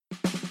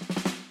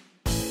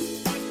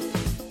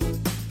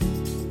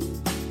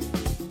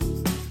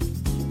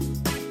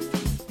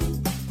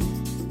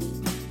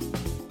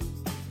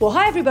Well,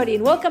 hi, everybody,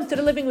 and welcome to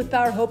the Living with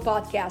Power Hope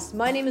podcast.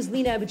 My name is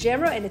Lena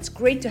Abujamra, and it's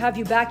great to have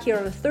you back here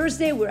on a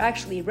Thursday. We're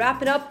actually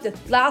wrapping up the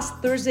last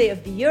Thursday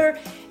of the year,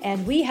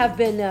 and we have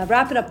been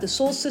wrapping up the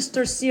Soul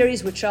Sisters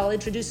series, which I'll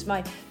introduce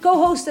my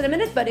co-host in a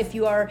minute. But if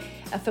you are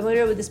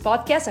familiar with this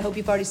podcast, I hope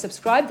you've already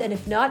subscribed, and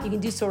if not, you can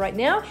do so right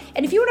now.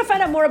 And if you want to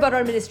find out more about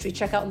our ministry,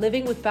 check out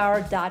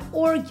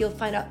livingwithpower.org. You'll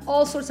find out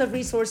all sorts of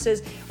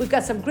resources. We've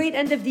got some great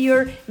end of the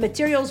year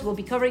materials. We'll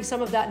be covering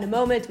some of that in a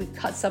moment.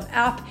 We've got some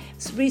app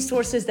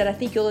resources that I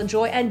think you'll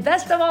enjoy, and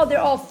best of all, they're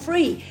all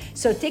free,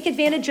 so take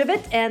advantage of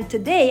it. And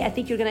today I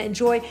think you're going to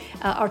enjoy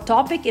our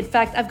topic. In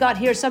fact, I've got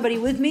here somebody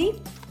with me.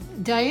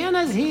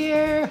 Diana's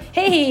here.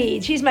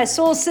 Hey, she's my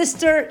soul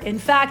sister. In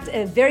fact,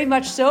 very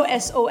much so.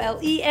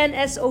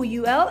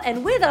 SOLENSOUL.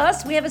 And with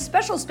us we have a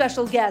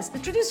special guest.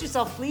 Introduce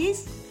yourself,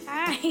 please.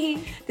 Hi.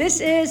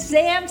 This is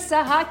Sam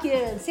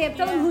Sahakian. Sam,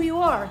 tell them who you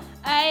are.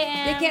 I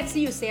am. They can't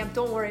see you, Sam.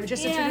 Don't worry.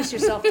 Just introduce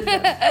yourself to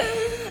them.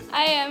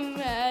 I am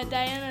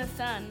Diana's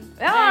son.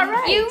 All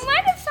right. You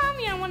might have saw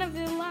me on one of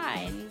the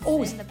lines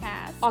in the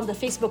past. On the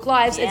Facebook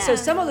Lives. Yeah. And so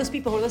some of those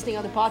people who are listening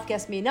on the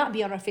podcast may not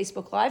be on our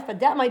Facebook Live, but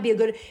that might be a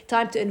good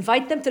time to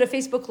invite them to the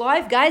Facebook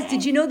Live. Guys,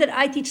 did you know that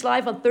I teach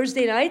live on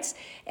Thursday nights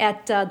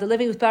at the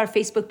Living with Power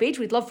Facebook page?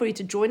 We'd love for you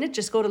to join it.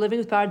 Just go to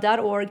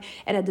livingwithpower.org,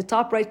 and at the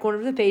top right corner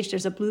of the page,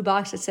 there's a blue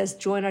box that says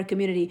join our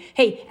community.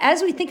 Hey,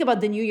 as we think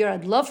about the new year,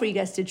 I'd love for you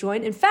guys to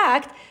join. In fact,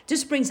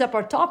 this brings up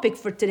our topic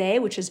for today,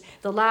 which is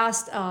the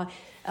last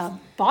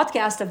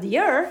podcast of the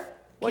year.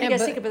 What do you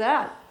guys think about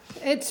that?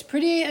 It's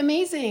pretty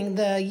amazing.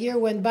 The year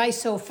went by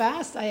so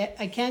fast.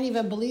 I can't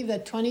even believe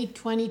that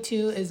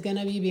 2022 is going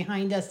to be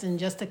behind us in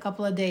just a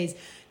couple of days.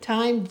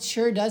 Time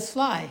sure does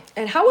fly.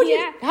 And how would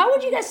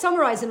you guys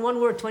summarize in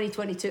one word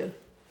 2022?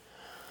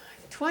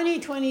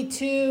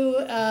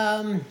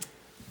 2022.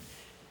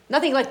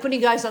 Nothing like putting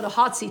you guys on the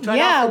hot seat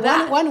right off the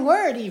bat. one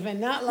word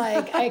even. Not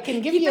like I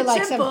can give you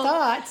like simple. some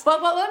thoughts.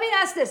 But let me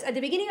ask this. At the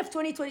beginning of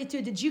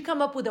 2022, did you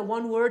come up with a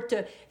one word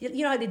to,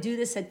 you know how they do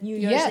this at New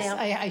Year's Yes, now?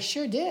 I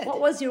sure did. What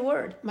was your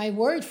word? My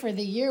word for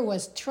the year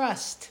was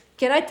trust.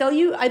 Can I tell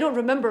you? I don't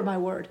remember my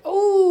word.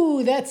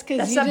 Oh, that's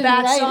because you didn't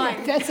bad write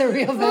sign. it. That's a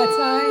real bad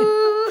sign.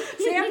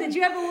 Sam, did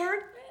you have a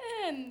word?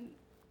 No.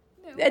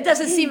 It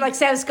doesn't seem like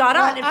Sam's got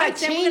on. In I fact,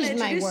 Sam, we're gonna changed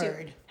my introduce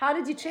word. you. How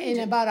did you change In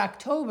it? about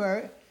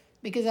October,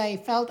 because I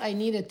felt I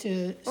needed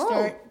to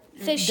start.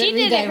 So she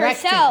did it redirecting.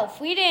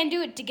 herself. We didn't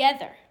do it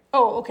together.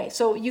 Oh, okay.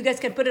 So you guys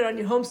can put it on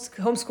your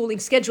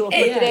homeschooling schedule for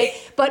Yes. today.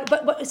 But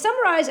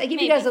summarize. I give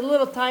you guys a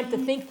little time to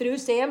think through.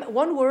 Sam,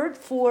 one word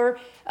for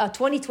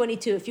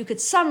 2022. If you could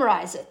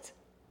summarize it.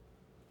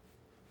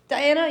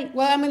 Diana?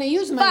 Well, I'm going to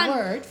use my Fun.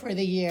 word for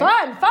the year.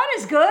 Fun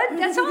is good.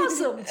 That's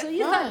awesome. So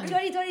you thought Fun.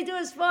 2022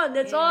 is fun.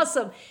 That's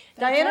awesome.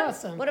 Diana,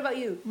 awesome. what about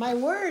you? My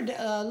word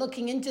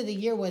looking into the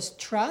year was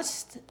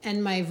trust,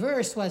 and my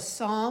verse was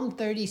Psalm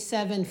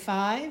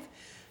 37:5.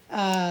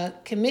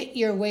 Commit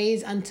your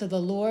ways unto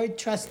the Lord,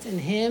 trust in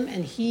Him,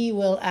 and He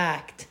will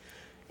act.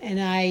 And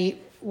I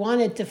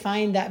wanted to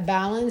find that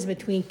balance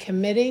between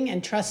committing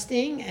and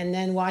trusting and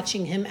then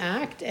watching Him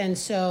act. And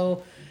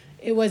so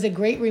it was a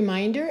great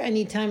reminder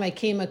anytime I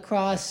came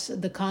across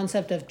the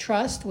concept of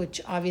trust, which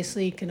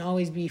obviously can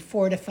always be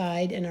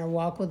fortified in our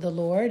walk with the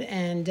Lord.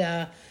 And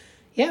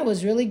it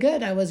was really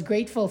good. I was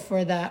grateful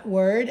for that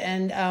word.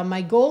 And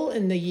my goal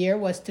in the year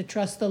was to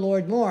trust the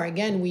Lord more.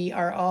 Again, we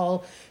are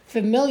all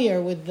familiar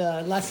with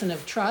the lesson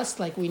of trust.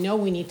 Like we know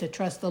we need to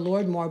trust the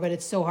Lord more, but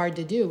it's so hard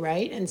to do,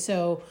 right? And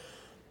so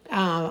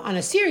on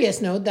a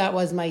serious note, that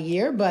was my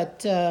year. But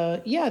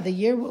the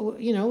year,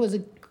 was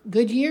a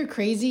good year,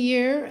 crazy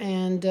year,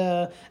 and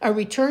a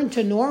return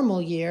to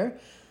normal year.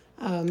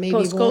 Maybe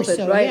more Post-COVID,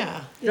 so, right?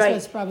 yeah. This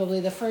was probably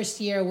the first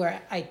year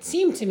where it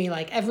seemed to me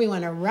like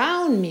everyone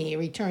around me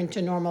returned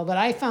to normal, but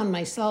I found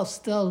myself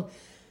still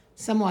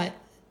somewhat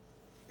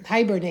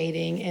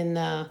hibernating in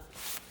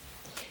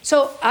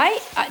So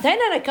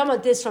Diana and I come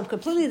at this from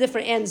completely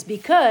different ends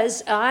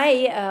because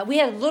we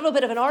had a little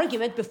bit of an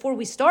argument before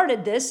we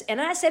started this,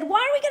 and I said, why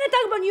are we going to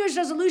talk about New Year's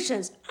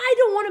resolutions? I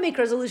don't want to make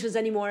resolutions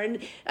anymore. And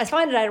I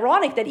find it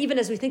ironic that even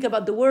as we think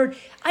about the word,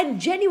 I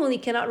genuinely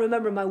cannot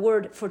remember my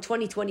word for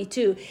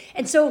 2022.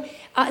 And so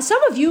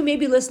some of you may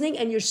be listening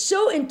and you're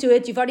so into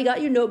it, you've already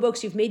got your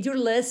notebooks, you've made your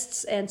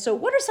lists. And so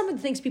what are some of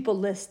the things people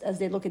list as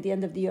they look at the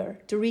end of the year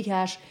to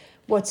rehash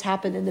what's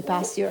happened in the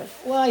past year?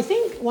 Well, I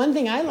think one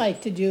thing I like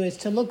to do is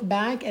to look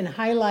back and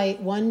highlight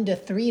 1 to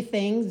 3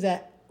 things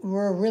that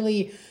were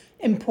really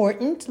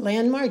important,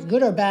 landmarks,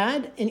 good or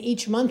bad, in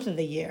each month of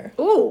the year.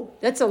 Oh,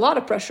 that's a lot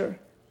of pressure.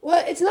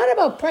 Well, it's not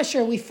about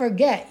pressure. We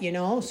forget,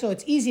 so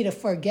it's easy to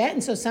forget.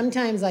 And so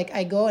sometimes like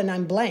I go and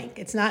I'm blank.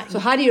 It's not. So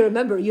how do you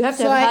remember? You have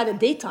to have had a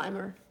day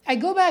timer. I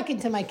go back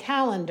into my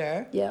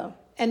calendar. Yeah.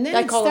 And then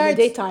I call it a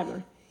day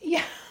timer.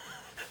 Yeah.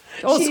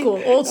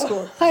 Old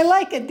school. I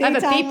like it. I have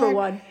a Daytime paper work.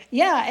 one.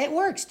 Yeah, it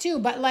works too.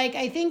 But like,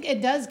 I think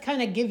it does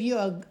kind of give you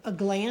a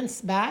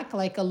glance back,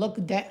 like a look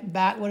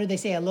back. What do they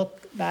say? A look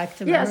back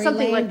to memory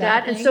something lane, like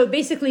that. And thing. so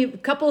basically a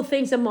couple of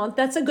things a month.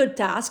 That's a good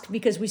task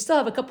because we still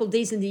have a couple of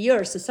days in the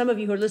year. So some of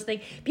you who are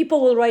listening,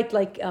 people will write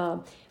like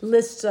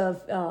lists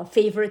of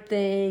favorite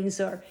things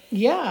or...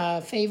 Yeah,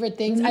 favorite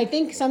things. I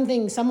think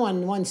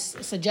someone once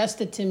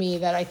suggested to me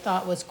that I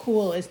thought was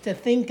cool is to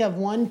think of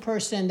one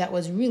person that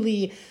was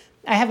really...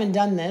 I haven't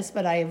done this,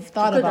 but I've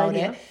thought about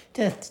it,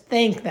 to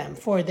thank them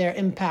for their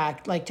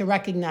impact, like to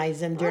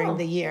recognize them during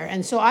the year.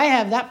 And so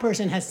that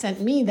person has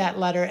sent me that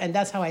letter, and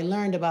that's how I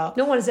learned about...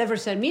 No one has ever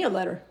sent me a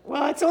letter.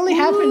 Well, it's only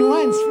happened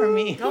once for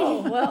me.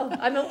 Oh, well,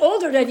 I'm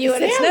older than you,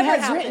 and Sam it's never has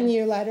happened. written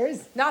you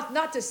letters.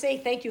 Not to say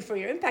thank you for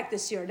your impact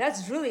this year.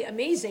 That's really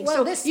amazing. Well,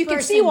 So this you can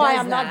person see why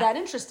does I'm not that. that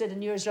interested in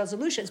New Year's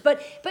resolutions.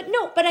 But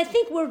I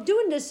think we're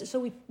doing this.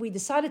 So we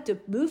decided to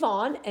move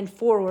on and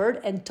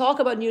forward and talk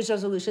about New Year's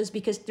resolutions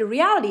because the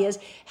reality is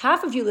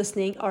half of you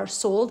listening are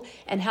sold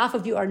and half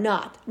of you are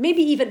not.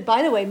 Maybe even,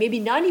 by the way, maybe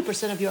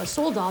 90% of you are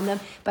sold on them.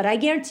 But I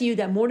guarantee you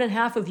that more than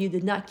half of you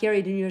did not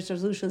carry the New Year's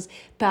resolutions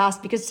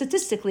past because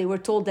statistically we're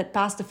told that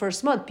past the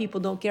first month people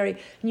don't carry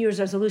New Year's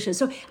resolutions.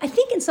 So I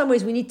think in some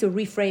ways we need to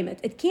reframe it.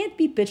 It can't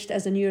be pitched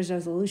as a New Year's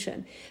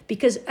resolution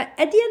because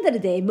at the end of the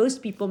day,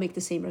 most people make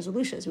the same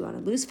resolutions. We want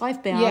to lose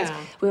 5 pounds. Yeah.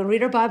 We want to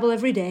read our Bible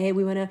every day.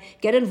 We want to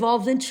get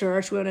involved in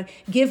church. We want to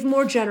give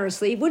more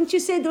generously. Wouldn't you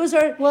say those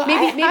are Well,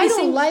 maybe I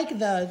don't like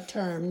the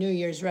term New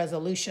Year's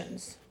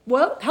resolutions.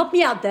 Well, help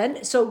me out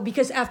then. So,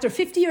 because after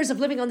 50 years of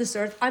living on this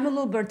earth, I'm a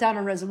little burnt out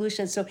on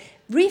resolutions. So,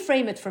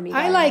 reframe it for me.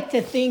 I like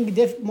to think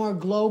more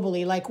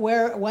globally, like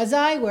where was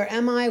I? Where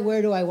am I?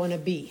 Where do I want to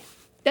be?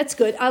 That's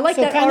good. I like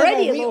So that kind of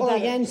already a a little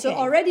better. reorienting. So,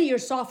 already you're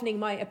softening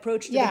my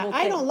approach to the whole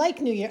thing. I don't like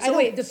New Year. So,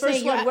 wait, the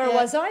first one, where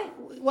was I?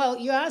 Well,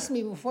 you asked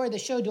me before the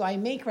show, do I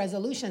make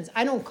resolutions?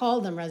 I don't call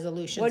them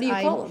resolutions. What do you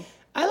call them?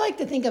 I like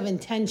to think of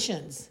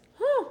intentions.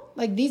 Huh.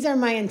 Like these are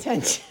my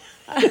intentions.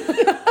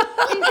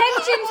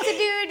 Intentions to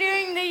do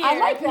during the year. I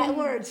like that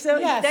word. So,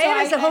 Yeah, so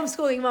Diana's a I-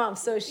 homeschooling mom.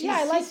 So, she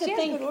I like to has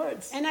think, good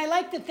words. and I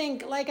like to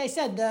think, like I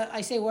said,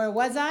 I say, where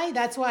was I?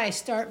 That's why I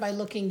start by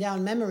looking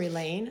down memory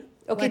lane.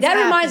 Okay, What's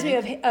that reminds me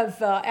happening.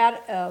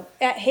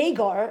 at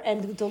Hagar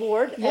and the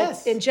Lord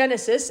Yes. in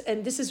Genesis,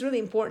 and this is really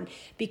important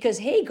because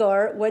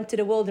Hagar went to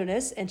the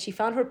wilderness and she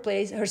found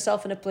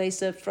herself in a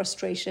place of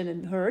frustration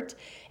and hurt,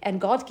 and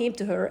God came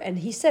to her and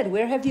He said,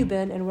 "Where have you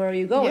been and where are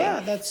you going?" Yeah,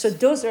 that's-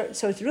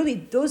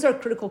 those are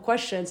critical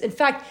questions. In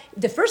fact,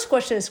 the first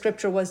question in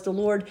Scripture was the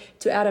Lord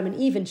to Adam and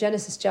Eve in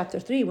Genesis chapter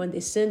 3 when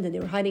they sinned and they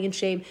were hiding in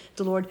shame.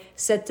 The Lord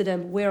said to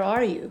them, "Where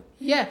are you?"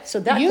 Yeah. So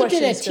that you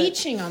question did a is good.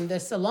 teaching on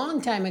this a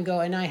long time ago,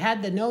 and I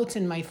had the notes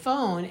in my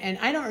phone, and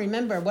I don't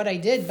remember what I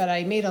did, but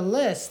I made a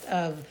list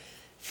of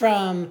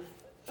from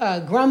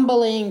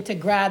grumbling to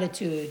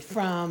gratitude,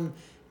 from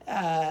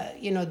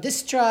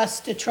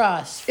distrust to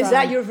trust. Is from-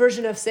 that your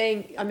version of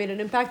saying I made an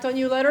impact on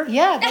you letter?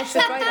 Yeah, that's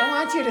right. I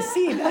want you to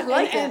see that.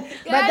 like and, it.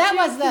 But that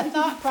was the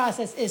thought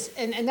process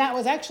and that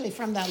was actually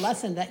from that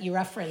lesson that you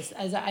referenced.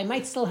 As I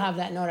might still have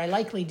that note. I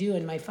likely do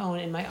in my phone,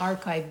 in my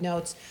archived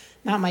notes,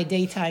 not my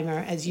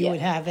daytimer as you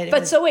would have it. It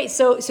But was-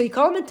 so you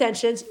call them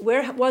intentions.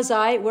 Where was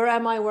I? Where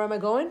am I? Where am I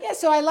going? Yeah,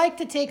 so I like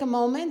to take a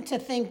moment to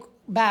think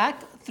back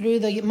through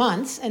the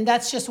months, and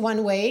that's just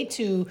one way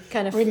to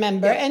Kind of-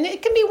 remember. yeah. And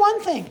it can be one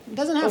thing. It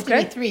doesn't have to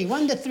Okay. be 3.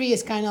 1 to 3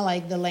 is kind of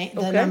like the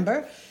Okay.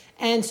 number.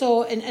 And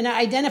so, and it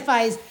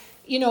identifies,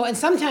 and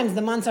sometimes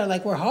the months are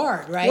like, we're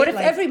hard, right? What if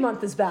Like, every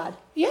month is bad?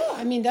 Yeah,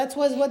 I mean, that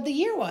was what the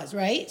year was,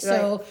 right?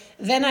 So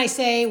then I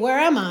say, where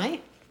am I?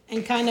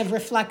 And kind of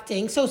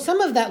reflecting. So some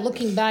of that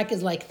looking back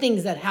is like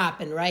things that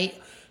happen, right?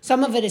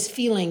 Some of it is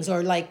feelings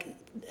or like,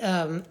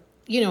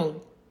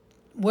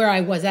 where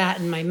I was at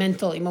in my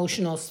mental,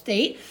 emotional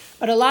state.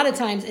 But a lot of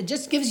times it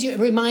just it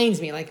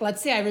reminds me, like,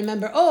 let's say I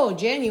remember,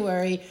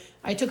 January,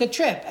 I took a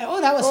trip. Oh,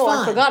 that was fun.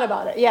 I forgot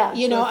about it. Yeah.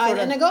 And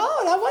I go,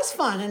 that was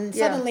fun. And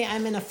Yeah. suddenly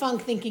I'm in a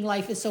funk thinking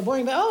life is so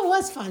boring, but it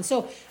was fun.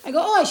 So I go,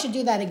 I should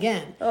do that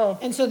again. Oh.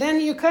 And so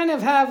then you kind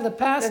of have the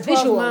past The 12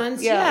 visual.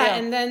 months. Yeah.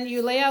 And then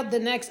you lay out the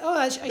next,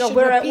 I should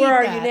where repeat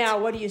are that. you now?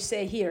 What do you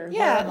say here? Where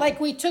Yeah, am I? like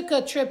we took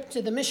a trip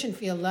to the mission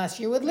field last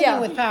year with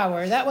Living with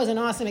Power. That was an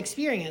awesome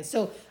experience.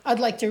 So I'd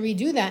like to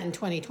redo that in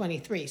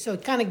 2023. So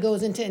it kind of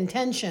goes into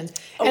intentions.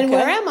 And Okay.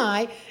 where am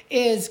I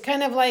is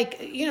kind of like,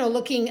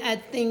 looking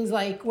at things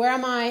like where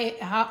am I,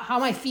 how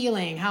am I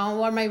feeling?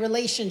 How are my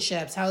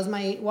relationships? How's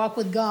my walk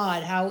with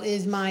God? How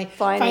is my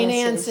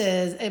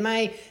finances? Am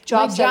I,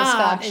 Job my job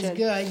satisfaction.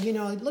 is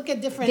good. Look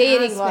at different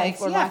Dating aspects.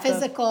 life or Yeah, lack of.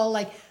 physical,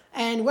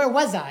 and where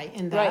was I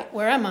in that? Right.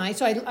 Where am I?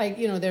 So I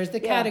there's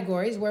the Yeah.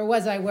 categories. Where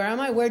was I? Where am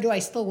I? Where do I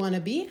still want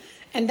to be?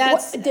 And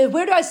that's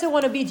Where do I still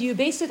want to be? Do you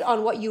base it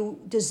on what you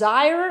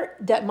desire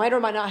that might or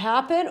might not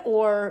happen,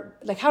 or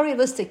like how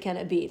realistic can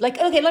it be? Like,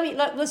 okay,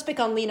 let's pick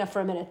on Lena for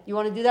a minute. You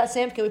want to do that,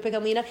 Sam? Can we pick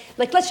on Lena?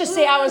 Like, let's just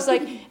say I was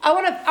like, I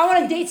want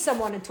to date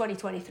someone in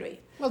 2023.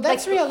 well,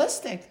 that's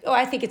realistic. Oh,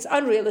 I think it's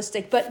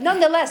unrealistic, but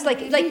nonetheless,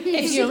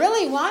 If you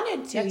really wanted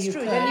to, that's you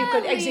true. could. Then you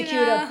could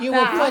execute a You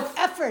would put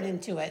effort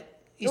into it.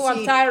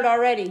 I'm tired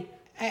already.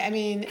 I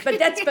mean, But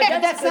that's that's a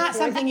good not point.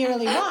 something you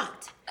really want.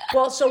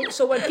 Well,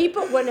 so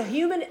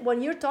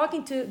when you're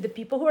talking to the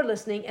people who are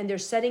listening and they're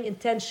setting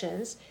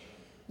intentions,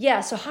 yeah.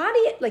 So how do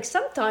you, like,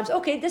 sometimes,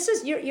 okay, this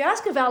is, you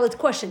ask a valid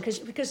question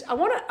because I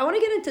want to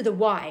get into the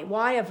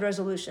why of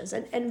resolutions,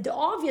 and the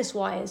obvious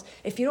why is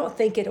if you don't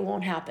think it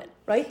won't happen,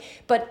 right?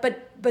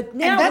 But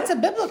now, And that's a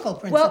biblical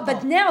principle. well,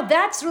 but now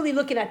that's really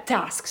looking at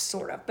tasks,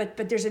 sort of.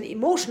 But there's an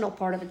emotional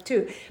part of it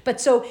too.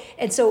 But so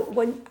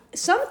when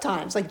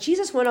sometimes, like,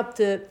 Jesus went up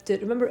to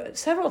remember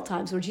several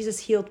times where Jesus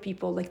healed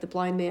people, like the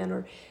blind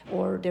man,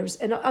 or there's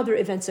other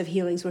events of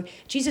healings where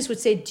Jesus would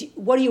say,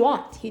 "What do you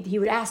want?" He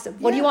would ask them,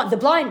 "What do you want?"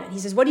 The blind man, he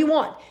says, "What do you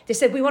want?" They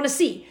said, "We want to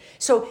see."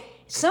 So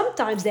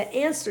sometimes that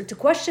answer to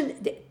question,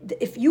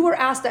 if you were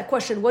asked that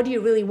question, "What do you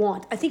really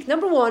want?" I think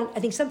number one, I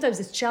think sometimes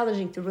it's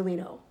challenging to really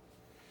know.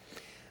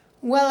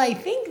 Well, I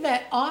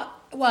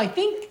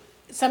think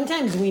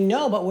sometimes we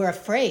know, but we're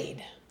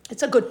afraid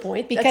It's a good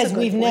point. That's because a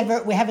good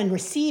point. we haven't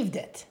received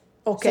it.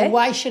 Okay. So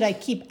why should I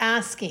keep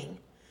asking?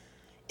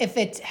 If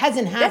it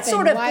hasn't happened, That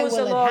sort of why goes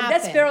will along. it happen?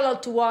 That's parallel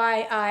to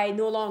why I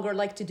no longer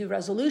like to do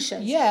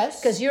resolutions. Yes.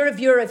 Because you're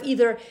of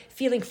either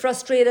feeling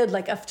frustrated,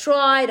 like I've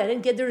tried, I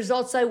didn't get the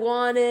results I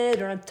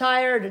wanted, or I'm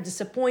tired, or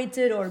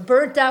disappointed, or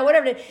burnt out,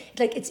 whatever.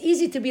 Like, it's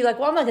easy to be like,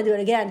 well, I'm not gonna do it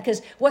again,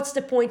 because what's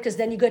the point? Because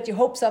then you get your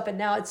hopes up, and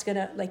now it's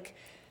gonna, like,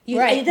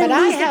 Right, you then but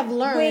I lose the have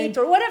learned- weight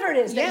or whatever it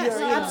is. Yes, that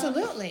you're,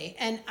 absolutely.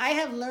 And I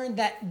have learned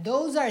that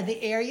those are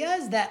the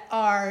areas that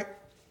are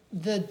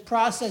the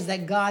process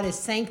that God is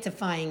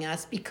sanctifying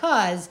us,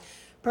 because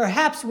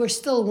perhaps we're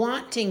still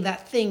wanting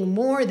that thing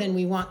more than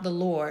we want the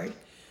Lord.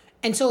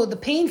 And so the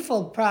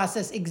painful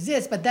process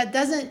exists, but that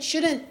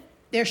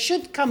there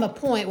should come a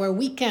point where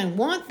we can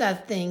want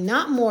that thing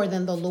not more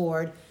than the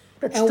Lord,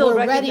 But and still we're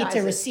ready recognize to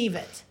it. receive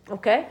it.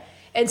 Okay.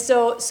 And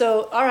so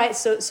all right,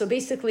 so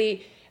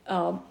basically,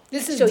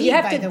 This is so deep, you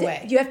have by to the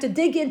way. you have to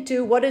dig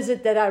into what is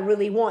it that I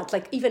really want.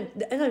 Like, even,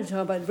 I'm not talking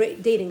about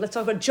dating. Let's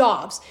talk about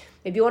jobs.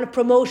 Maybe you want a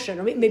promotion,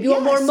 or maybe you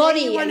want more say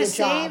money you at want your to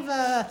job. save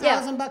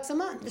 $1,000 a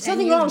month. There's and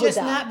nothing you've wrong with just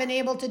that. not been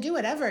able to do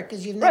it ever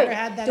because you've never Right.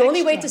 had that The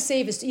only way extra. to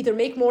save is to either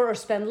make more or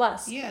spend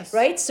less. Yes.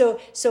 Right. So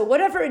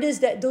whatever it is,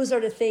 that those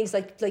are the things.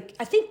 Like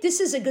I think this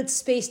is a good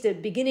space.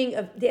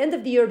 The end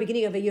of the year,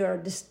 beginning of a year,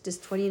 this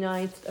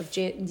 29th of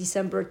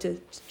December to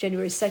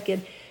January 2nd,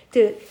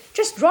 to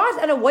just draw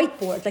it on a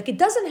whiteboard. Like, it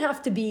doesn't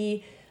have to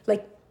be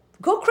like,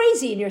 go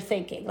crazy in your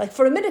thinking. Like,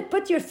 for a minute,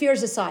 put your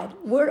fears aside.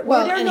 Were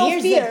there and no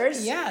here's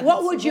fears? that's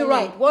What would you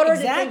really- write? What are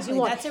the things Exactly, you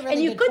want? that's a really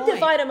and you good could point.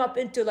 divide them up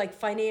into, like,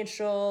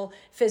 financial,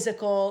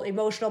 physical,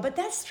 emotional, but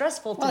that's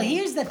stressful to Well, me.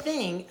 here's the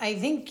thing. I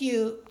think you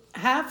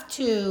have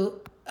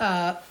to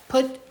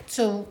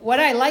so what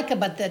I like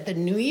about the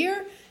new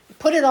year,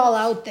 put it all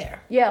out there.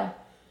 Yeah.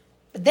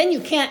 But then you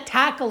can't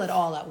tackle it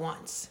all at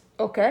once.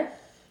 Okay.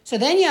 So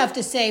then you have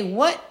to say,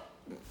 what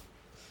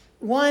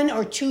one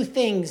or two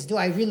things do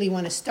I really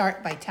want to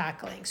start by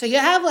tackling? So you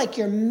have like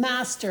your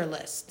master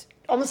list.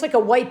 Almost like a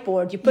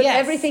whiteboard. You put Yes.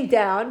 everything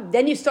down,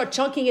 then you start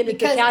chunking it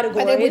into categories.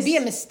 But it would be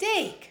a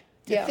mistake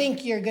to Yeah.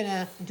 think you're going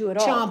to Do it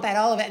all. chomp at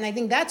all of it. And I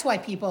think that's why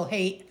people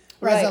hate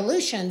Right.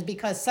 resolutions,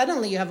 because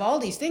suddenly you have all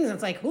these things. And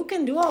it's like, who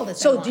can do all this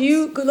So at do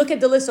you once? go look at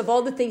the list of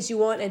all the things you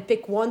want and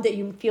pick one that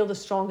you feel the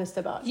strongest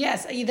about?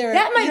 Yes,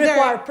 That might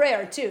require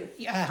prayer too.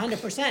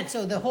 100%.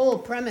 So the whole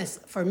premise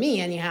for me,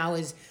 anyhow,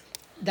 is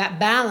that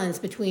balance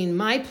between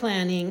my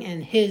planning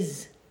and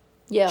his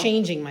Yeah.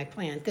 changing my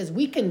plan. Because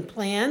we can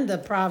plan, the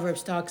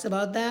Proverbs talks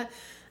about that.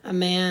 A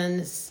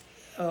man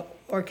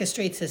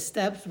orchestrates his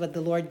steps, but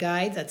the Lord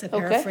guides. That's a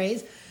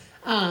paraphrase.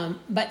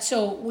 But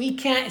so we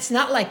can't, it's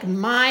not like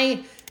my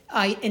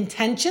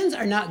intentions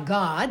are not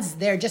God's,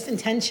 they're just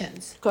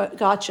intentions.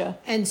 Gotcha.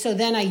 And so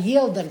then I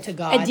yield them to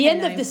God. At the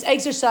end and of this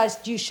exercise,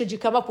 should you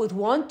come up with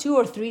 1, 2,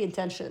 or 3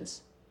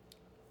 intentions?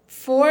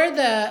 For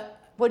the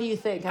What do you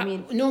think? I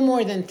mean, no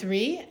more than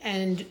 3,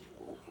 and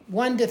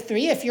 1 to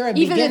 3 if you're a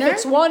even beginner. if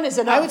it's 1 is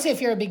enough. I would say if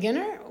you're a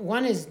beginner,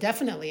 1 is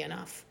definitely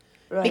enough.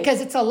 Right.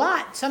 Because it's a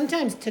lot.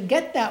 Sometimes to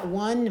get that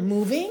one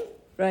moving,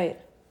 Right.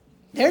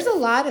 there's a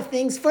lot of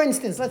things. For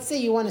instance, let's say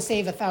you want to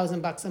save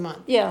 $1,000 a month.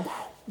 Yeah.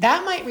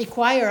 That might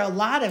require a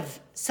lot of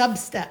sub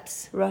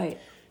steps Right.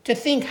 to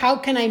think, how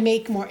can I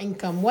make more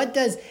income?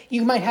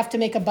 You might have to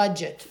make a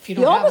budget if you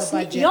don't have a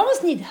budget. You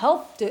almost need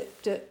help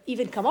to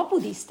even come up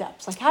with these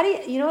steps. Like, how do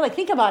you, like,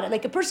 think about it.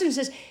 Like, a person who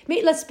says,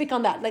 let's pick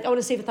on that. Like, I want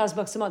to save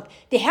 $1,000 a month.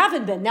 They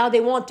haven't been, now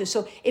they want to.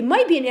 So it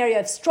might be an area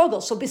of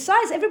struggle. So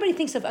besides, everybody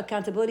thinks of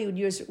accountability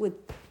with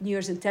New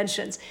Year's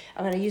intentions.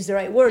 I'm going to use the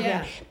right word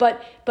Yeah. here.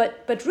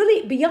 But really,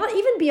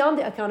 beyond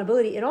the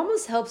accountability, it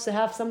almost helps to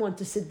have someone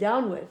to sit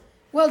down with.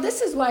 Well,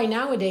 this is why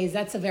nowadays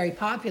that's a very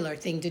popular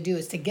thing to do,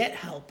 is to get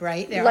help,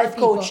 right? There Life are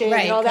people, coaching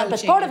right, and all that. But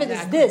coaching, part of it is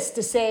exactly. this,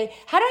 to say,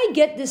 how do I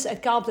get this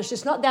accomplished?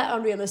 It's not that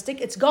unrealistic.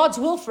 It's God's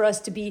will for us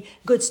to be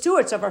good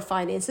stewards of our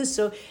finances.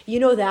 So you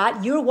know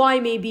that. Your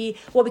why may be,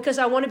 well, because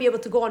I want to be able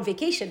to go on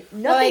vacation.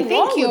 Nothing Well, I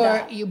wrong think with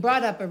that. you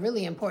brought up a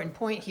really important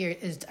point here,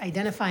 is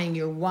identifying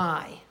your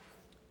why.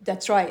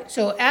 That's right.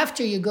 So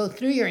after you go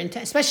through your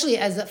intent, especially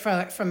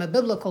from a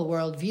biblical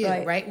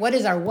worldview, right? What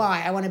is our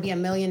why? I want to be a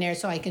millionaire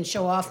so I can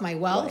show off my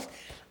wealth.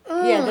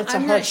 That's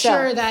I'm not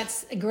sure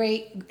that's a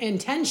great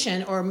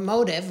intention or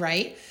motive,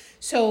 right?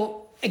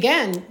 So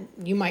again,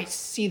 you might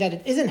see that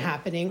it isn't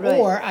happening,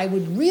 or I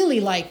would really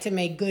like to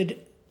make good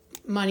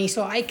money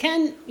so I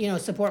can,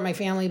 support my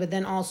family, but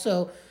then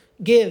also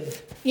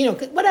give,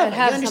 whatever.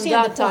 Have you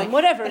understand some the point.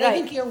 whatever. But I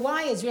think your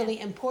why is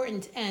really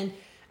important, and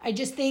I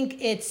just think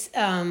it's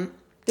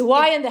the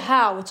why and the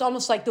how. It's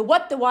almost like the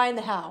what, the why, and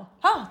the how.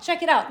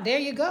 Check it out. There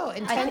you go.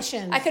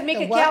 Intentions. I could make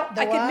a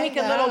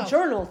little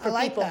journal for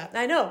people. That.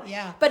 I know.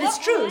 Yeah. But it's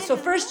true. So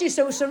first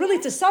so really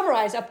to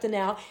summarize up to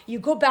now, you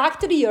go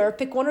back to the year,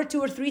 pick 1 or 2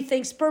 or 3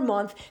 things per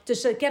month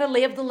to get a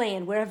lay of the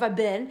land. Where have I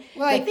been?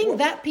 Well, I think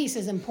that piece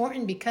is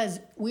important because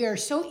we are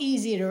so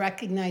easy to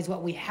recognize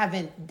what we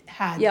haven't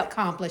had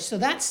accomplished. So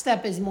that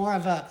step is more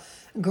of a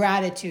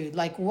gratitude.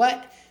 Like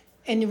what...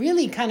 And it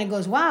really kind of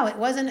goes, wow, it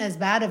wasn't as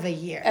bad of a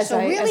year. As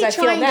I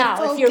feel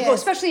now. If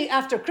especially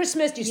after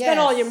Christmas, you spend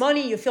all your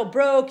money, you feel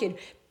broke, and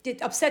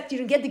upset you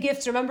didn't get the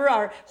gifts. Remember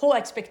our whole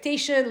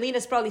expectation.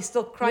 Lena's probably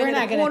still crying in the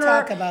corner. We're not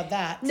going to talk about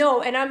that.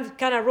 No, and I'm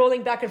kind of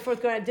rolling back and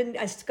forth going,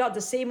 I got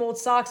the same old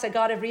socks I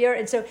got every year.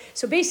 And so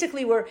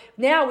basically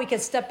now we can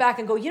step back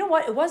and go, you know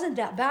what? It wasn't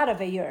that bad of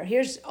a year.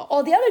 Here's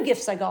all the other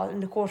gifts I got in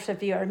the course of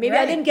the year. Maybe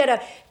I didn't get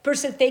a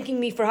person thanking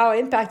me for how I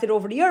impacted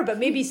over the year, but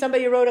maybe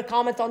somebody wrote a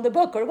comment on the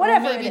book or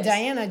whatever. Or maybe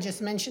Diana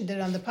just mentioned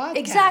it on the podcast.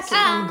 Exactly.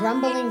 And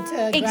grumbling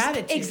to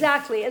gratitude.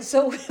 Exactly. And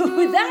so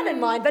with that in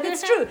mind, but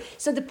it's true.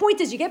 So the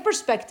point is you get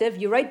perspective,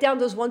 you write down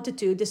those 1 to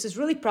 2. This is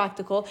really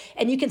practical,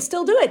 and you can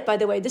still do it, by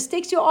the way. This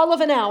takes you all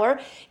of an hour.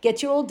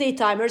 Get your old day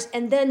timers,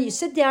 and then you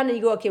sit down and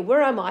you go, okay,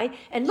 where am I?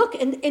 And look,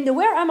 in the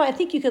where am I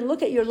think you can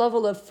look at your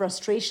level of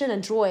frustration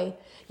and joy.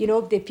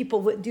 The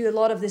people do a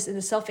lot of this in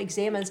the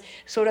self-examines,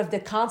 sort of the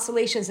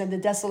consolations and the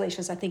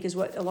desolations, I think is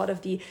what a lot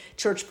of the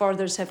church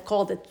fathers have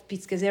called it. Pete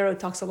Scazzero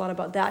talks a lot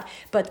about that.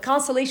 But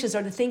consolations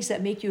are the things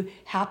that make you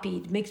happy,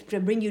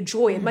 bring you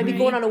joy. It might be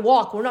going on a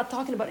walk. We're not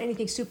talking about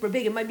anything super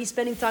big. It might be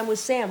spending time with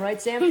Sam,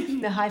 right,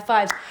 Sam? The high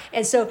fives.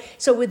 And so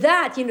with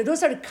that,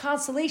 those are the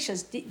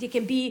consolations. They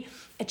can be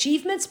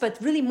achievements, but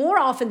really more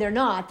often they're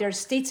not. They're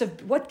states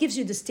of what gives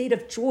you the state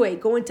of joy,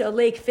 going to a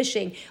lake,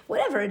 fishing,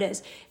 whatever it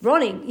is,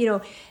 running,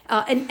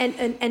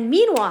 and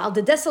meanwhile,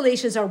 the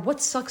desolations are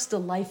what sucks the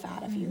life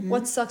out of you,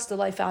 what sucks the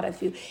life out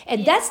of you.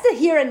 And that's the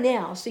here and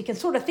now. So you can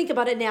sort of think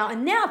about it now,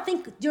 and now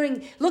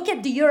look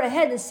at the year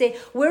ahead and say,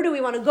 where do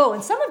we want to go?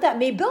 And some of that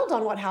may build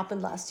on what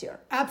happened last year.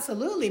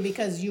 Absolutely,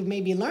 because you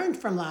maybe learned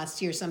from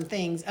last year some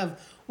things of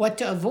what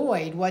to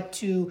avoid, what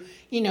to,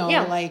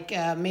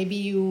 maybe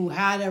you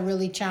had a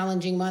really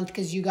challenging month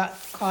because you got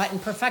caught in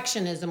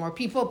perfectionism or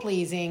people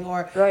pleasing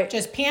or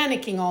just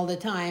panicking all the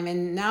time.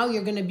 And now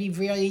you're going to be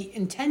really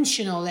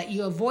intentional that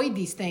you avoid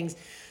these things.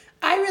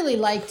 I really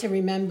like to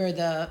remember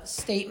the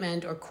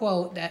statement or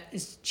quote that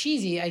is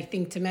cheesy, I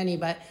think, to many,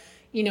 but,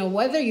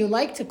 whether you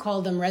like to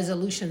call them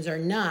resolutions or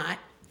not,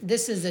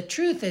 this is the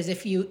truth is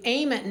if you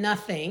aim at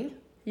nothing,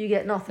 you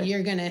get nothing.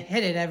 You're going to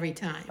hit it every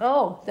time.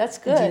 Oh, that's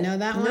good. Did you know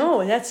that one?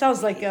 No, that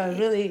sounds like a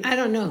really... I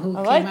don't know who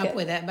came up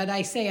with it, but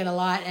I say it a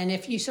lot. And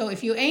if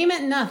you aim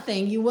at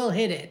nothing, you will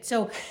hit it.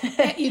 So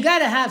you got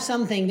to have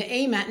something to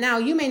aim at. Now,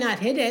 you may not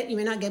hit it. You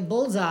may not get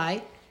bullseye,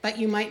 but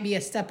you might be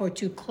a step or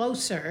two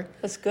closer.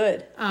 That's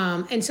good.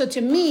 And so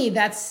to me,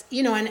 that's,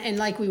 and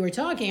like we were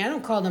talking, I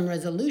don't call them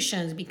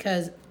resolutions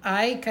because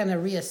I kind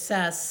of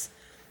reassess.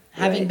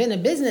 Having been a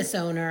business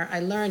owner, I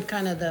learned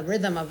kind of the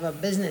rhythm of a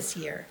business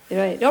year.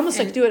 Right. You almost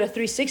like do it a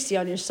 360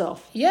 on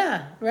yourself.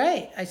 Yeah,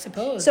 right. I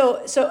suppose.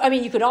 So I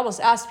mean, you could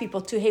almost ask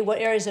people too, hey, what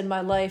areas in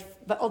my life,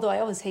 but although I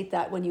always hate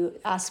that when you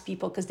ask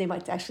people because they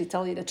might actually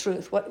tell you the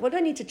truth. What do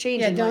I need to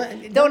change? Yeah,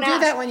 don't do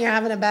that when you're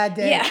having a bad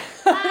day. Yeah.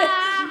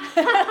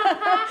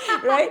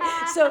 Right?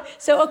 So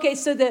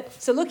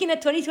looking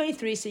at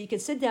 2023, so you can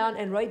sit down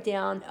and write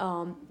down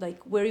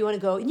where you want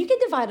to go. And you can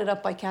divide it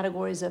up by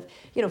categories of,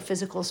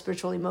 physical,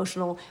 spiritual,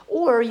 emotional,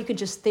 or you could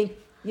just think,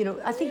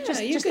 I think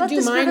just could let do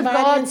the Spirit mind, of body,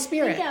 God. and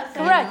spirit.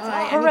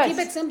 Correct. Keep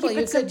it simple.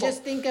 You could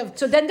just think of.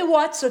 So then the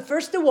what. So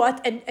first the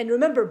what, and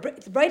remember,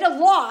 write a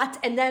lot,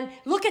 and then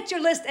look at your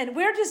list. And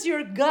where does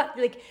your gut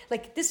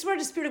like this is where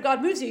the Spirit of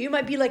God moves you? You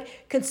might be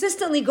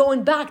consistently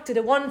going back to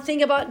the one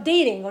thing about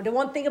dating or the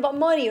one thing about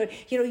money, or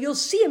you'll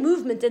see a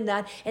movement in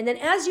that. And then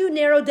as you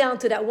narrow down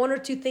to that 1 or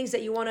 2 things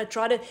that you want to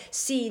try to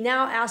see,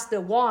 now ask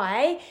the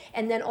why,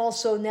 and then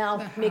also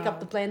now make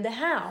up the plan, the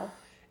how.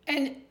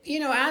 And,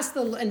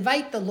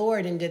 invite the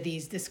Lord into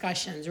these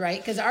discussions, right?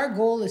 Because our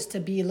goal is to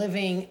be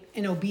living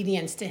in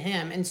obedience to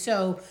Him. And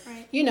so,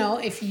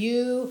 if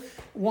you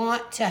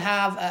want to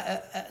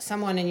have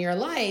someone in your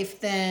life,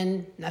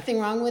 then nothing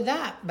wrong with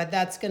that. But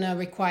that's going to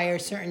require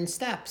certain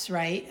steps,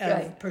 right?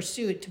 Of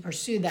pursuit, to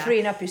pursue that.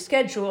 Freeing up your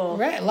schedule.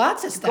 Right,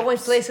 lots of steps. Going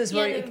places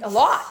where a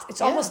lot. It's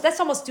that's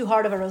almost too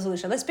hard of a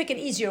resolution. Let's pick an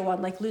easier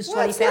one, like lose 20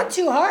 pounds. It's not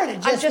too hard.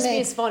 I'm just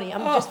being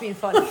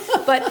funny.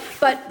 But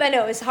I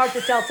know it's hard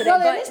to tell today.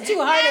 Well, it is too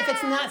hard if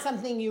it's not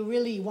something you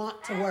really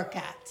want to work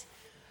at.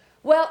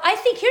 Well, I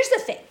think here's the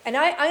thing, and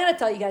I'm going to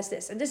tell you guys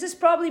this, and this is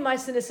probably my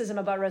cynicism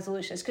about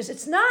resolutions, because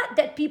it's not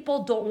that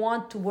people don't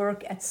want to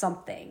work at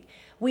something.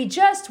 We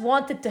just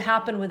want it to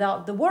happen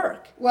without the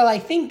work. Well, I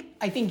think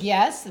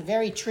yes,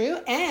 very true.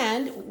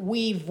 And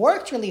we've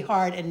worked really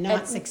hard and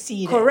not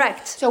succeeded.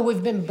 Correct. So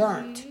we've been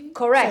burnt,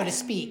 correct, so to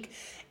speak.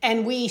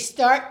 And we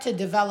start to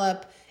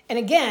develop. And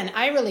again,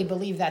 I really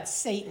believe that's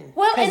Satan.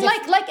 Well, and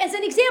like as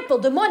an example,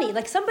 the money.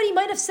 Like somebody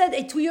might have said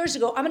 2 years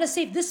ago, I'm going to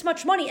save this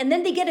much money, and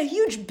then they get a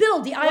huge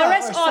bill. The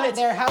IRS audits.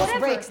 Their house whatever.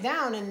 breaks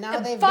down, and now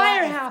they've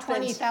fire got a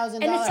 $20,000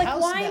 and it's like,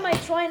 house why bill. am I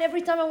trying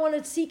every time I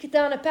want to seek it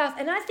down a path?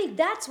 And I think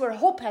that's where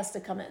hope has to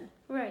come in.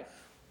 Right.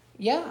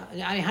 Yeah,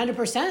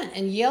 100%.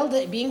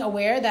 And being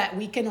aware that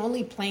we can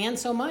only plan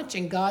so much,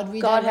 and God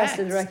redirects. God has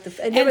to direct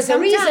and there was a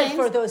reason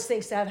for those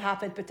things to have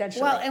happened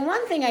potentially. Well, and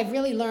one thing I've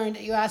really learned,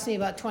 you asked me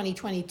about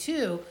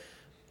 2022,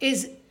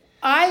 is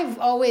I've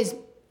always,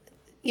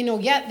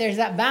 yet there's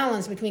that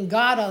balance between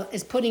God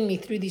is putting me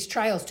through these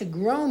trials to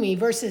grow me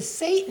versus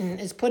Satan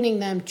is putting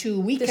them to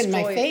weaken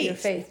my faith. Your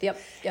faith, yep.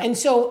 And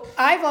so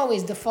I've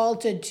always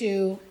defaulted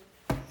to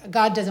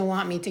God doesn't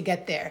want me to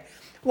get there.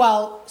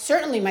 While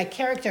certainly my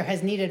character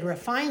has needed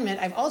refinement,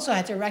 I've also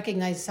had to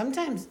recognize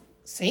sometimes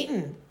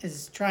Satan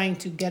is trying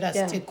to get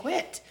us to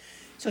quit.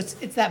 So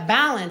it's that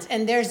balance.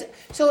 And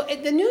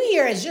the new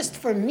year is just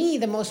for me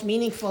the most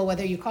meaningful,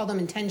 whether you call them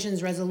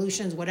intentions,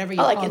 resolutions, whatever you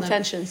call them.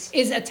 Intentions.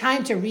 Is a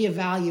time to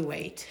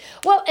reevaluate.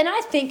 Well, and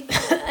I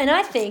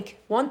think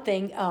one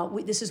thing,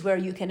 this is where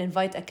you can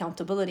invite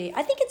accountability.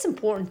 I think it's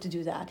important to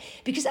do that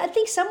because I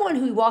think someone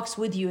who walks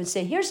with you and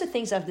say, here's the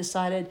things I've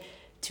decided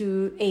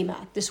to aim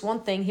at. This one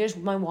thing, here's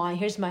my why,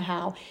 here's my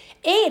how.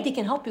 A, they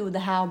can help you with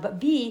the how, but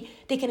B,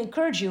 they can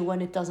encourage you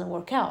when it doesn't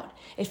work out.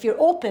 If you're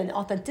open,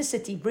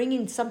 authenticity,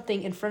 bringing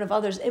something in front of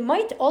others, it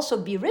might also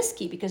be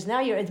risky because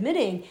now you're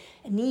admitting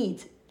a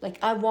need. Like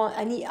I want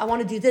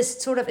to do this.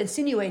 It sort of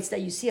insinuates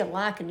that you see a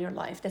lack in your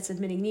life. That's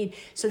admitting need.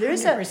 So there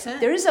is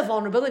 100%. a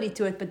vulnerability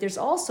to it, but there's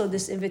also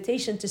this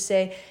invitation to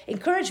say,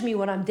 encourage me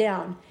when I'm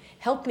down.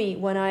 Help me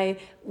when I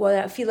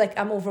feel like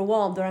I'm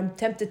overwhelmed or I'm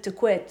tempted to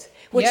quit.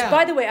 Which,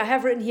 by the way, I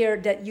have written here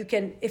that you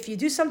can, if you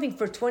do something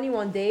for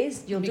 21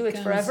 days, you'll do it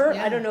forever.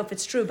 Yeah. I don't know if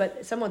it's true,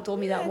 but someone told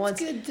me that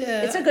once.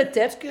 It's a good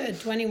tip. It's good,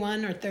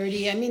 21 or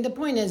 30. I mean, the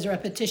point is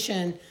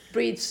repetition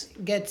breeds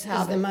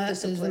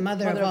is the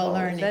mother of all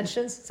learning.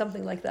 Inventions,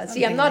 something like that.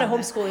 See, I'm not a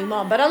homeschooling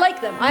mom, but I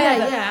like them.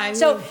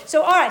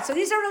 So all right. So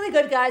these are really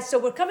good, guys. So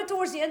we're coming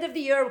towards the end of the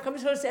year. We're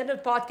coming towards the end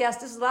of the podcast.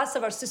 This is the last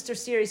of our sister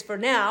series for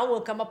now.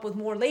 We'll come up with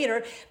more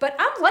later. But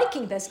I'm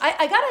liking this.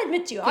 I gotta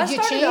admit to you, I feel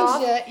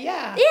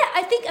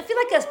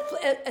like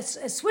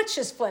a switch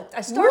has flipped.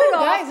 I started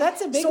off, guys,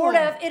 that's a big one.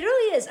 It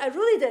really is. I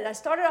really did. I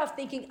started off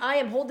thinking I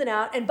am holding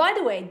out. And by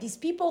the way, these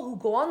people who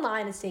go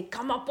online and say,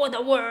 come up with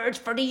a word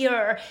for the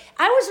year.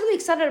 I was really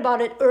excited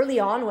about it early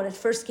on when it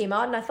first came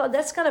out. And I thought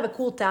that's kind of a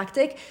cool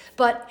tactic.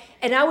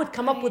 And I would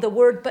come up with a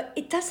word, but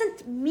it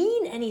doesn't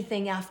mean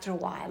anything after a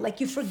while. Like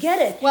you forget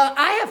it. Well,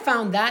 I have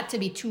found that to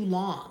be too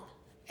long.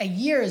 A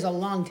year is a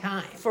long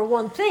time. For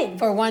one thing.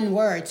 For one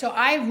word. So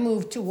I've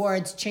moved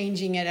towards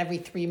changing it every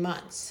 3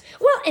 months.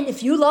 Well, and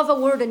if you love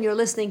a word and you're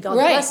listening, God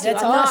bless you.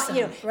 That's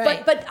awesome.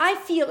 But I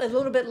feel a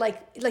little bit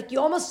like you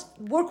almost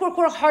work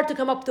hard to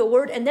come up to a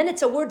word, and then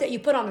it's a word that you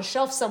put on a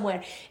shelf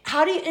somewhere.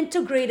 How do you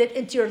integrate it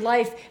into your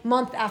life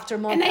month after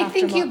month And I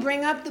think you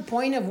bring up the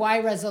point of why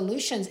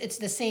resolutions, it's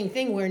the same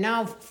thing. We're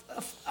now,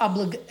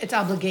 it's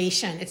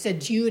obligation. It's a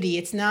duty.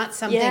 It's not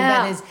something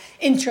that is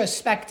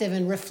introspective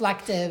and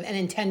reflective and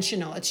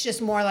intentional. It's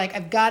just more like,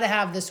 I've got to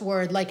have this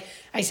word. Like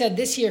I said,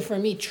 this year for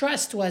me,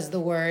 trust was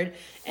the word.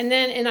 And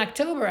then in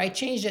October, I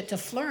changed it to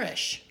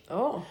flourish.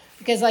 Oh.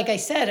 Because like I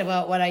said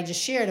about what I just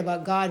shared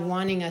about God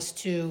wanting us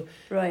to,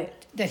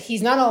 that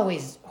he's not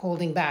always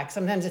holding back.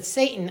 Sometimes it's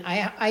Satan.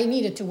 I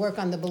needed to work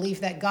on the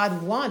belief that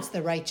God wants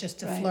the righteous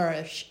to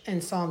flourish in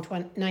Psalm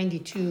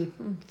 92,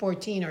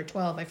 14 or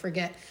 12. I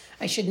forget.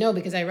 I should know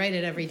because I write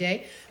it every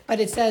day. But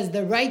it says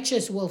the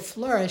righteous will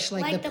flourish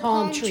like the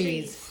palm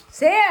trees.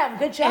 Sam,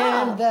 good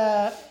job.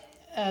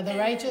 And the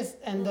righteous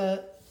and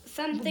the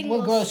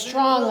will grow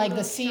strong like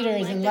the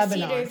cedars in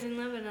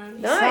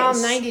Lebanon. Nice. Psalm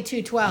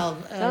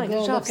 92:12.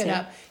 Go look it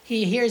up.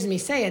 He hears me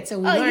say it, so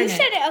we learn it. You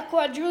said it a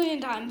quadrillion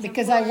times.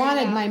 Because I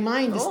wanted my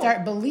mind to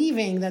start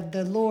believing that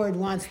the Lord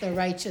wants the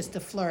righteous to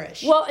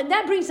flourish. Well, and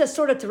that brings us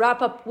sort of to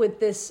wrap up with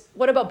this.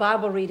 What about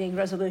Bible reading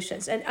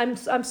resolutions? And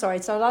I'm sorry,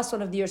 it's our last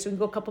one of the year, so we can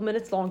go a couple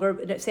minutes longer.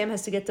 Sam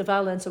has to get to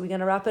violin, so we're going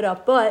to wrap it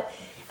up. But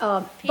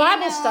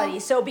Bible study.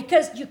 So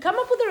because you come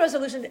up with a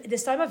resolution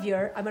this time of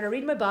year, I'm going to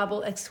read my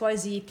Bible,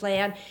 XYZ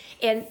plan,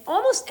 and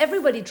almost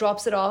everybody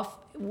drops it off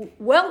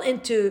well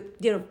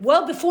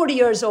before the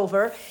year is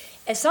over.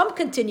 And some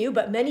continue,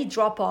 but many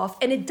drop off.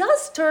 And it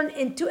does turn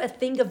into a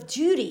thing of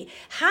duty.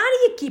 How do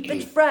you keep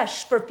it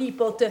fresh for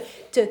people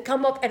to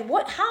come up and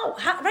how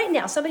right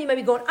now, somebody might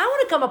be going, I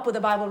want to come up with a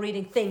Bible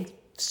reading thing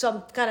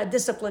some kind of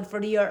discipline for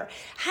the year.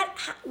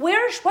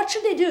 What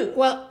should they do?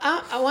 Well,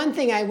 one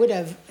thing I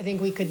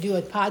think we could do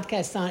a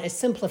podcast on is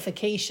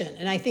simplification.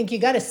 And I think you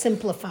got to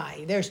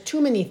simplify. There's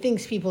too many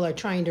things people are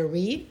trying to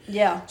read.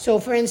 Yeah. So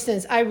for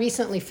instance, I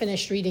recently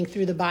finished reading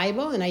through the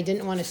Bible and I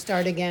didn't want to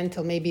start again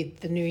till maybe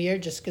the new year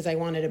just because I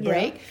wanted a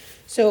break. Yeah.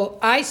 So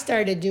I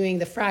started doing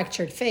the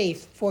Fractured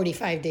Faith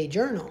 45-day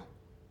journal.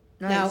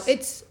 Nice. Now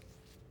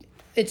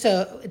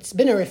it's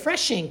been a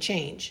refreshing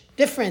change,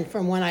 different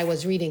from when I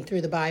was reading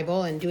through the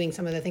Bible and doing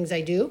some of the things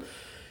I do.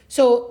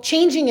 So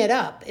changing it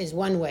up is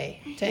one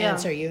way to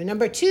answer you.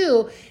 Number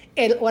two,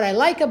 what I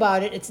like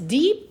about it, it's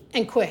deep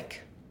and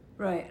quick.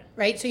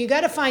 Right. So you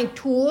got to find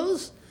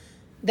tools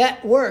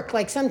that work.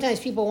 Like sometimes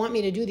people want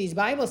me to do these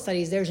Bible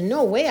studies. There's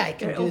no way I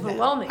can do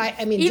overwhelming. that.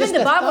 I mean, even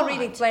the Bible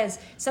reading plans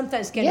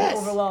sometimes can be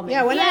overwhelming.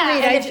 Yeah, when I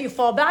read, and if you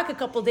fall back a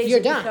couple days, you're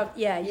done. I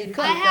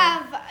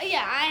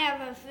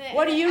have a.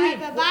 What do you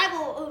read? I have a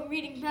Bible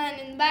reading plan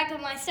in the back of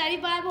my study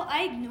Bible.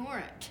 I ignore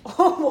it.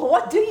 Oh, well,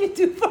 what do you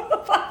do for a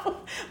Bible?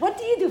 What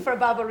do you do for a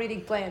Bible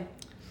reading plan?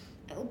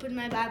 I open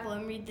my Bible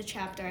and read the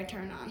chapter I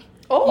turn on.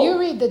 Oh. You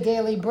read the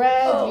Daily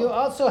Bread. Oh. You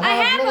also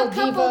have little devos.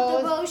 I have a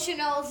couple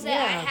devotionals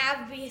that I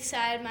have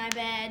beside my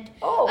bed.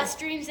 Oh.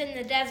 Streams in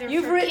the Desert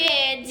for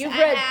kids.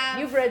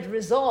 You've read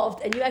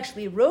Resolved, and you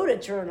actually wrote a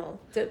journal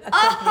to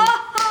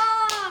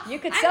accompany. You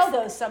could sell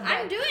those someday.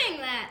 I'm doing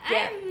that.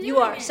 Yeah, you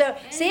are. So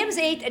Sam's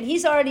 8, and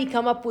he's already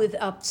come up with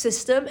a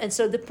system. And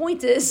so the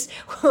point is,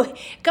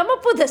 come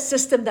up with a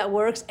system that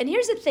works. And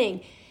here's the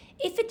thing.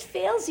 If it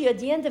fails you at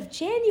the end of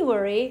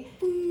January,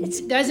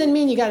 it doesn't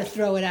mean you got to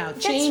throw it out.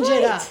 Change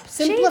it up.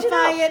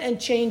 Simplify it and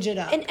change it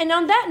up. And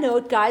on that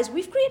note, guys,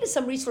 we've created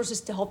some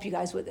resources to help you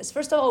guys with this.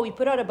 First of all, we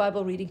put out a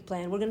Bible reading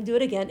plan. We're going to do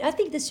it again. I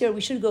think this year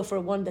we should go for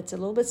one that's a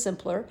little bit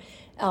simpler.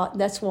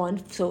 That's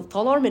one. So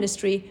follow our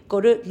ministry.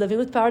 Go to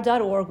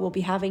livingwithpower.org. We'll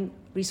be having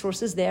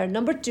resources there.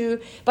 Number 2,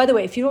 by the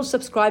way, if you don't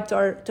subscribe to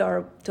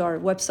our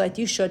website,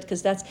 you should,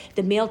 because that's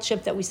the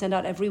MailChimp that we send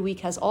out every week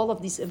has all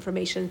of these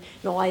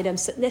informational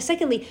items.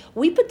 Secondly,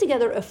 we put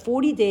together a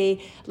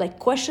 40-day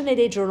question a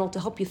day journal to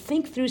help you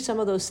think through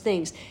some of those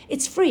things.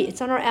 It's free. It's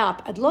on our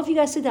app. I'd love you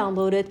guys to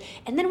download it.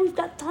 And then we've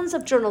got tons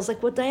of journals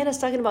like what Diana's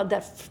talking about,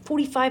 that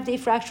 45-day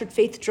Fractured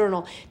Faith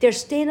journal. They're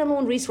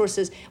standalone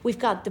resources. We've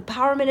got the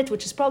Power Minute,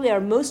 which is probably our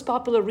most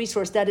popular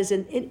resource. That is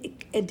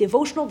a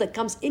devotional that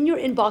comes in your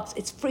inbox.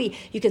 It's free.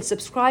 You can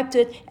subscribe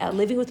to it at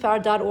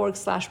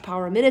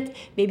livingwithpower.org/Power Minute.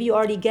 Maybe you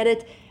already get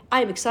it.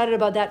 I am excited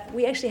about that.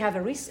 We actually have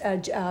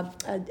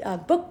a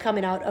book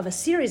coming out of a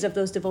series of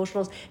those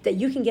devotionals that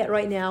you can get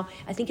right now.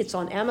 I think it's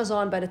on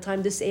Amazon by the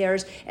time this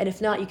airs. And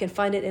if not, you can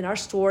find it in our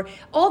store.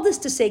 All this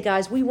to say,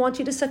 guys, we want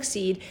you to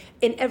succeed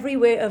in every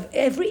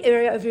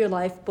area of your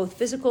life, both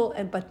physical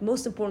but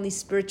most importantly,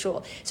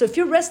 spiritual. So if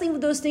you're wrestling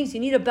with those things,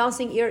 you need a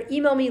bouncing ear,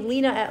 email me,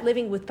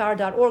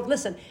 lena@livingwithpower.org.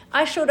 Listen,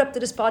 I showed up to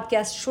this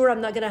podcast. Sure, I'm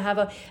not going to have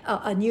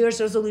a New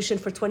Year's resolution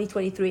for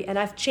 2023. And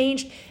I've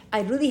changed. I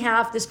really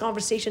have. This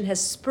conversation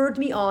has spurred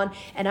me on,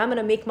 and I'm going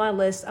to make my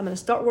list. I'm going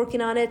to start working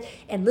on it.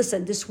 And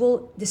listen, this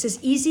is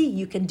easy.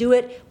 You can do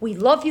it. We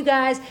love you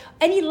guys.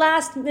 Any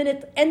last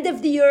minute, end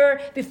of the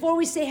year, before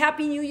we say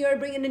Happy New Year,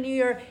 bring in the New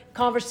Year,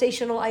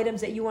 conversational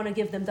items that you want to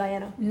give them,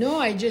 Diana? No,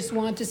 I just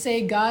want to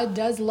say God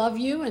does love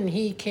you and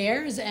he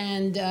cares,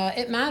 and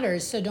it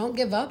matters. So don't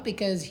give up,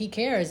 because he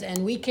cares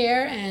and we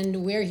care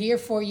and we're here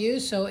for you.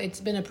 So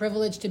it's been a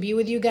privilege to be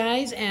with you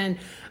guys, and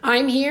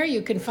I'm here.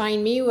 You can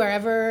find me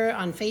wherever,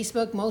 on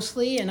Facebook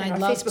mostly, and I'd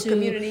love to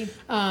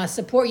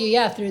support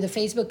you through the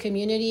Facebook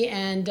community.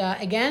 And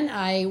again,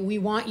 we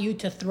want you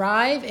to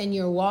thrive in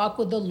your walk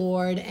with the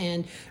Lord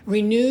and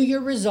renew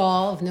your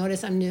resolve.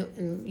 Notice I'm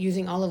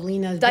using all of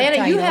Lena's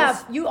Diana,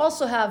 you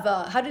also have,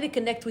 how did it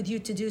connect with you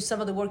to do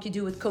some of the work you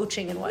do with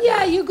coaching and whatnot?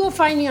 Yeah, you go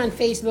find me on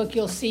Facebook.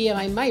 You'll see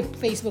my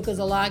Facebook is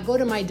a lot. Go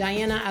to my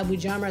Diana Abu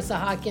Jamra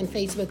Sahakian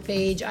Facebook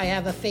page. I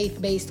have a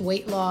faith-based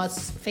weight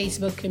loss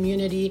Facebook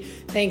community.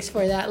 Thanks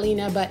for that,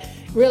 Lena. But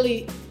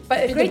really,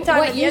 a great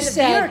time at the end of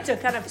the year to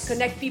kind of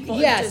connect people.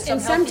 Yes,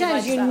 and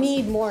sometimes you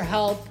need more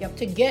help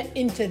to get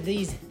into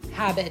these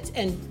habits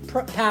and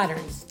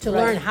patterns to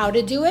learn how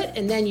to do it,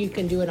 and then you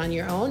can do it on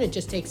your own. It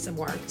just takes some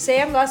work.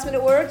 Sam, last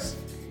minute words?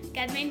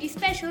 God made you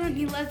special and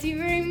he loves you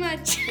very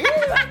much. Ooh,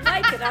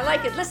 I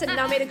like it. Listen,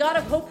 now may the God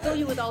of hope fill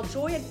you with all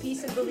joy and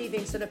peace in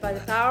believing, so that by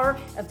the power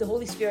of the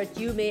Holy Spirit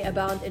you may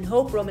abound in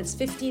hope. Romans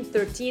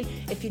 15:13.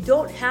 If you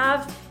don't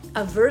have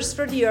a verse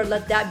for the year,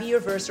 let that be your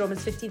verse,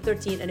 Romans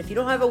 15:13. And if you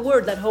don't have a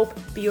word, let hope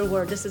be your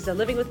word. This is the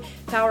Living with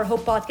Power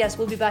Hope podcast.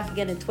 We'll be back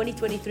again in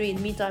 2023. In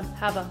the meantime,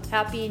 have a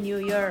happy new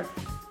year.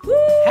 Woo!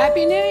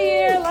 Happy New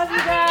Year. Love you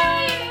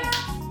guys.